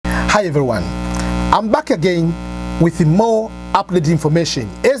Hi everyone, I'm back again with more updated information.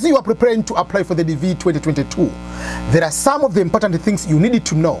 As you are preparing to apply for the DV2022, there are some of the important things you need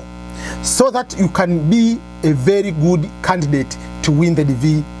to know so that you can be a very good candidate to win the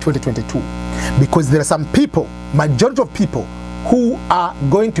DV2022. Because there are some people, majority of people, who are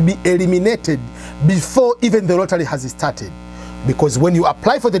going to be eliminated before even the lottery has started. Because when you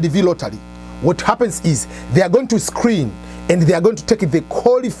apply for the DV lottery, what happens is they are going to screen and they are going to take the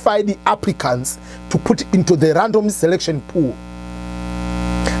qualified applicants to put into the random selection pool.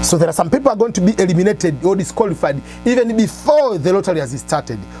 So there are some people are going to be eliminated or disqualified even before the lottery has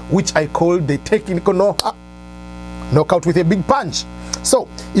started, which I call the technical knockout with a big punch. So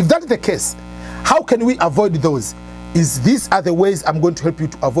if that's the case, how can we avoid those? These are the ways I'm going to help you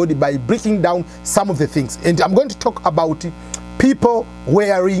to avoid it by breaking down some of the things. And I'm going to talk about people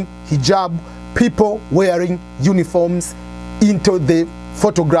wearing hijab, people wearing uniforms into the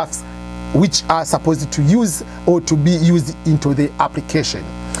photographs which are supposed to use or to be used into the application.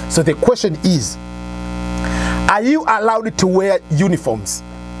 So the question is, are you allowed to wear uniforms?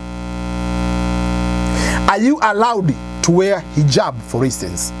 Are you allowed to wear hijab, for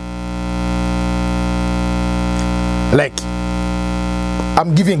instance? Like,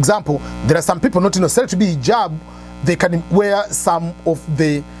 I'm giving example, there are some people not necessarily to be hijab, they can wear some of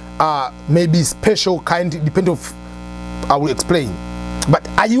the maybe special kind, depending of, I will explain. But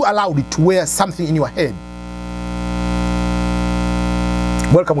are you allowed to wear something in your head?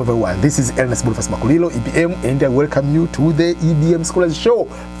 Welcome everyone, this is Ernest Boniface Makulilo, EBM, and I welcome you to the EBM Scholars Show.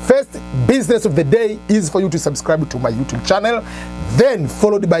 First business of the day is for you to subscribe to my YouTube channel, then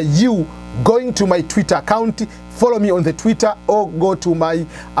followed by you going to my Twitter account, follow me on the Twitter, or go to my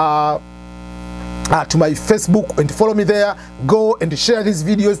Facebook and follow me there. Go and share these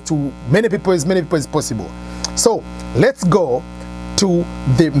videos to many people as possible. So let's go to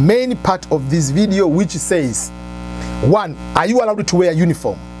the main part of this video, which says, 1, are you allowed to wear a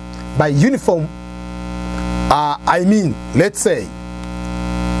uniform? By uniform, I mean, let's say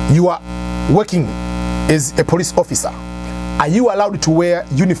you are working as a police officer. Are you allowed to wear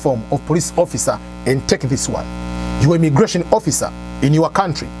uniform of police officer and take this one? You are immigration officer in your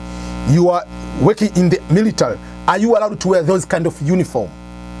country. You are working in the military. Are you allowed to wear those kind of uniform?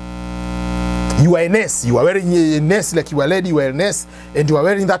 You are a nurse. You are wearing a nurse, like you are a lady, you are a nurse, and you are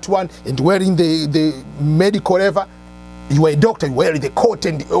wearing that one, and wearing the medical whatever. You are a doctor, you wear the coat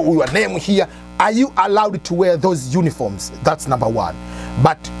and your name here. Are you allowed to wear those uniforms? That's number 1.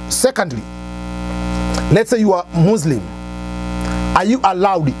 But secondly, let's say you are Muslim. Are you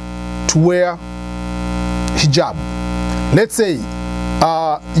allowed to wear hijab? Let's say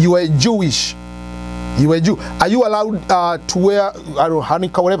you are Jewish. You are a Jew. Are you allowed to wear, I don't know,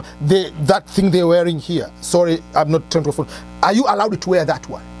 Hanukkah, whatever, that thing they're wearing here? Sorry, I'm not trying to phone. Are you allowed to wear that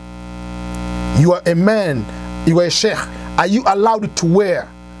one? You are a man, you are a sheikh. Are you allowed to wear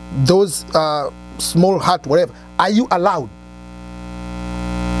those small hat, whatever? Are you allowed?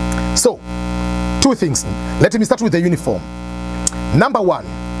 So, 2 things. Let me start with the uniform. Number 1,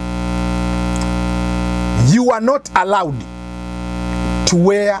 you are not allowed to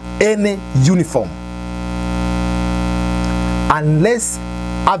wear any uniform unless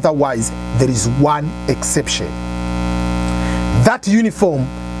otherwise there is one exception. That uniform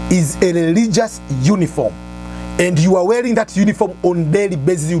is a religious uniform, and you are wearing that uniform on daily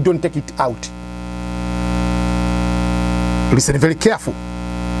basis. You don't take it out. Listen very careful.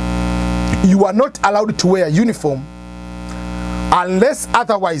 You are not allowed to wear a uniform unless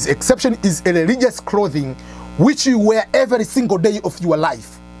otherwise exception is a religious clothing which you wear every single day of your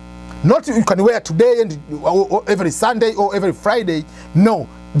life. Not you can wear today and or every Sunday or every Friday. No,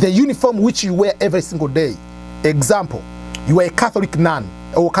 the uniform which you wear every single day. Example, you are a Catholic nun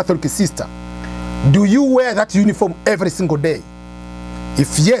or Catholic sister. Do you wear that uniform every single day?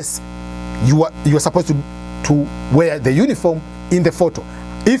 If yes, you are supposed to wear the uniform in the photo.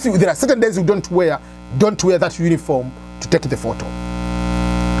 If there are certain days you don't wear that uniform to take the photo.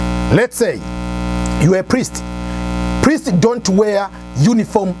 Let's say you are a priest. Priests don't wear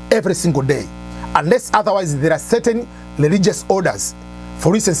uniform every single day unless otherwise there are certain religious orders.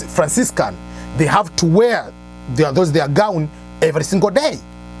 For instance, Franciscan, they have to wear their gown every single day.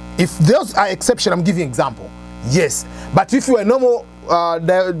 If those are exception, I'm giving example, yes. But if you are a normal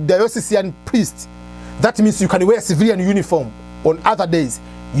diocesan priest, that means you can wear civilian uniform on other days.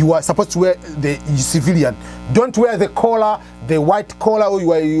 You are supposed to wear the civilian. Don't wear the collar, the white collar, or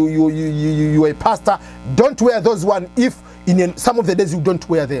you are a pastor. Don't wear those one if in some of the days you don't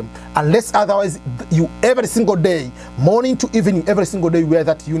wear them. Unless otherwise you every single day, morning to evening, every single day you wear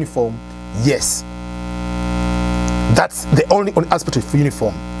that uniform, yes. That's the only aspect of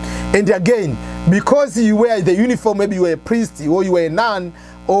uniform. And again, because you wear the uniform, maybe you were a priest or you were a nun,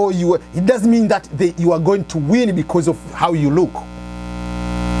 or you were, it doesn't mean that you are going to win because of how you look.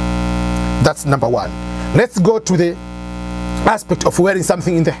 That's number one. Let's go to the aspect of wearing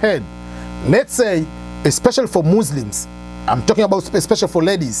something in the head. Let's say, especially for Muslims, I'm talking about especially for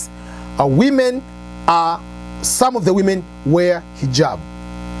ladies, women are, some of the women wear hijab.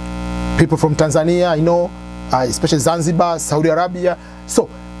 People from Tanzania, I know, especially Zanzibar, Saudi Arabia. So,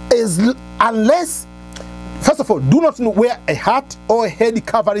 unless, first of all, do not wear a hat or a head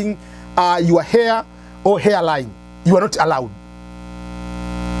covering your hair or hairline. You are not allowed.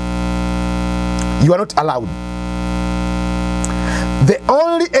 You are not allowed. The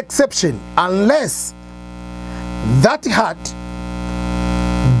only exception, unless that hat,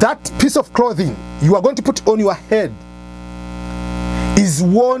 that piece of clothing you are going to put on your head is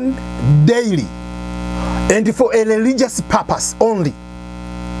worn daily and for a religious purpose only.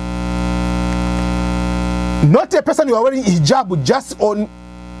 Not a person you are wearing hijab just on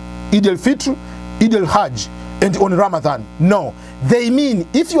Eid al-Fitr, Eid al-Hajj, and on Ramadan. No. They mean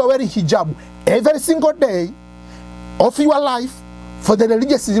if you are wearing hijab every single day of your life for the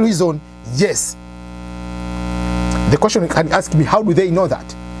religious reason, yes. The question can ask me, how do they know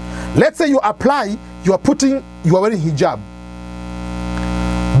that? Let's say you apply, you are wearing hijab.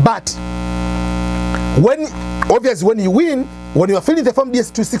 But obviously when you win, when you are filling the form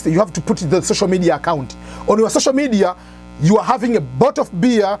DS260, you have to put the social media account. On your social media, you are having a bottle of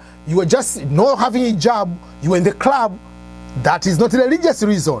beer, you are just not having hijab, you are in the club. That is not a religious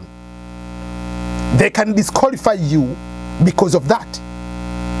reason. They can disqualify you because of that.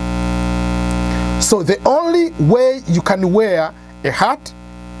 So the only way you can wear a hat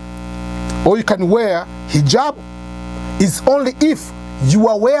or you can wear hijab is only if you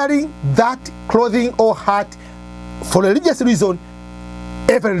are wearing that clothing or hat for religious reason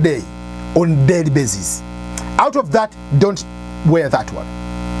every day on daily basis. Out of that, don't wear that one.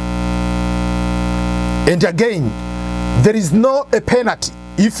 And again, there is no a penalty.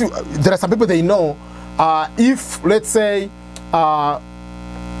 If there are some people they know, if let's say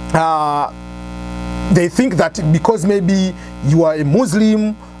they think that because maybe you are a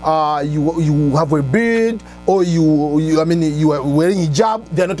Muslim, you have a beard, or you are wearing hijab,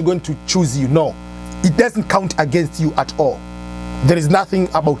 they are not going to choose you. No, it doesn't count against you at all. There is nothing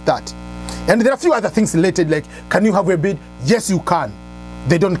about that. And there are a few other things related, like, can you have a beard? Yes, you can.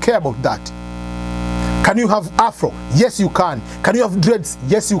 They don't care about that. Can you have afro? Yes, you can. Can you have dreads?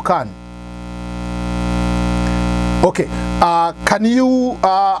 Yes, you can. Okay, can you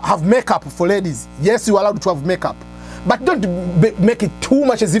have makeup for ladies? Yes, you are allowed to have makeup. But don't make it too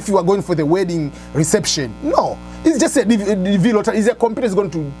much as if you are going for the wedding reception. No, it's just a DV lottery. It's a computer is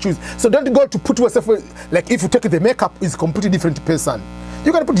going to choose. So don't go to put yourself, like if you take the makeup, it's a completely different person.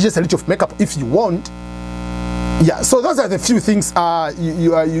 You can put just a little of makeup if you want. Yeah, so those are the few things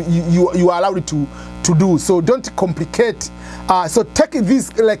you are allowed to do. So don't complicate. So take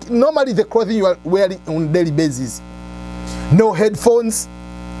this, like normally the clothing you are wearing on a daily basis. No headphones,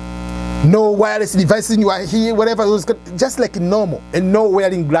 no wireless devices in your ear, whatever, just like normal, and no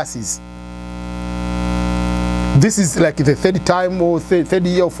wearing glasses. This is like the third time or third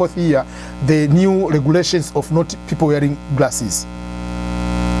year or fourth year, the new regulations of not people wearing glasses.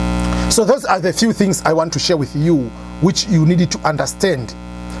 So those are the few things I want to share with you, which you needed to understand.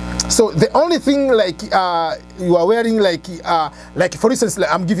 So the only thing like you are wearing, like for instance,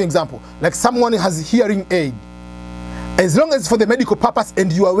 like I'm giving an example, like someone has hearing aid. As long as for the medical purpose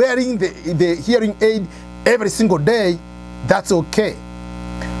and you are wearing the hearing aid every single day, that's okay.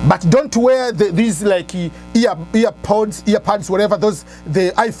 But don't wear these like earpods, whatever, those,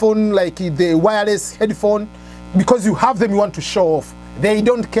 the iPhone, like the wireless headphone, because you have them, you want to show off. They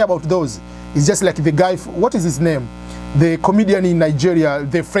don't care about those. It's just like the guy, what is his name? The comedian in Nigeria,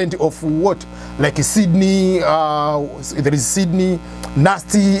 the friend of what? Like Sydney, there is Sydney,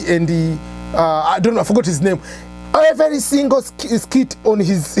 Nasty, and I don't know, I forgot his name. Every single skit on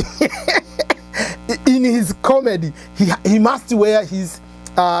his in his comedy, he must wear his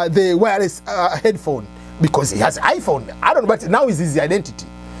the wireless headphone because he has iPhone. I don't know, but now is his identity.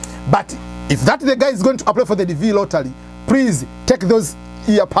 But if that the guy is going to apply for the DV lottery, please take those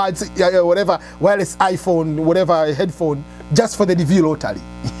earpads, whatever, wireless iPhone, whatever headphone, just for the DV lottery.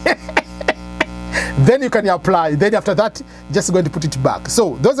 Then you can apply. Then after that, just going to put it back.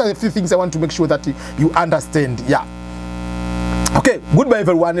 So those are the few things I want to make sure that you understand. Yeah. Okay, goodbye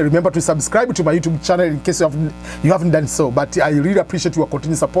everyone. Remember to subscribe to my YouTube channel in case you haven't done so. But I really appreciate your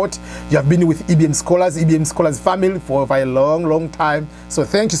continued support. You have been with EBM Scholars family for a long time. So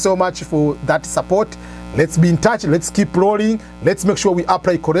thank you so much for that support. Let's be in touch. Let's keep rolling. Let's make sure we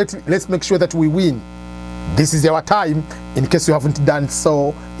apply correctly. Let's make sure that we win. This is our time. In case you haven't done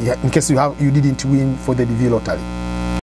so, in case you didn't win for the DV lottery.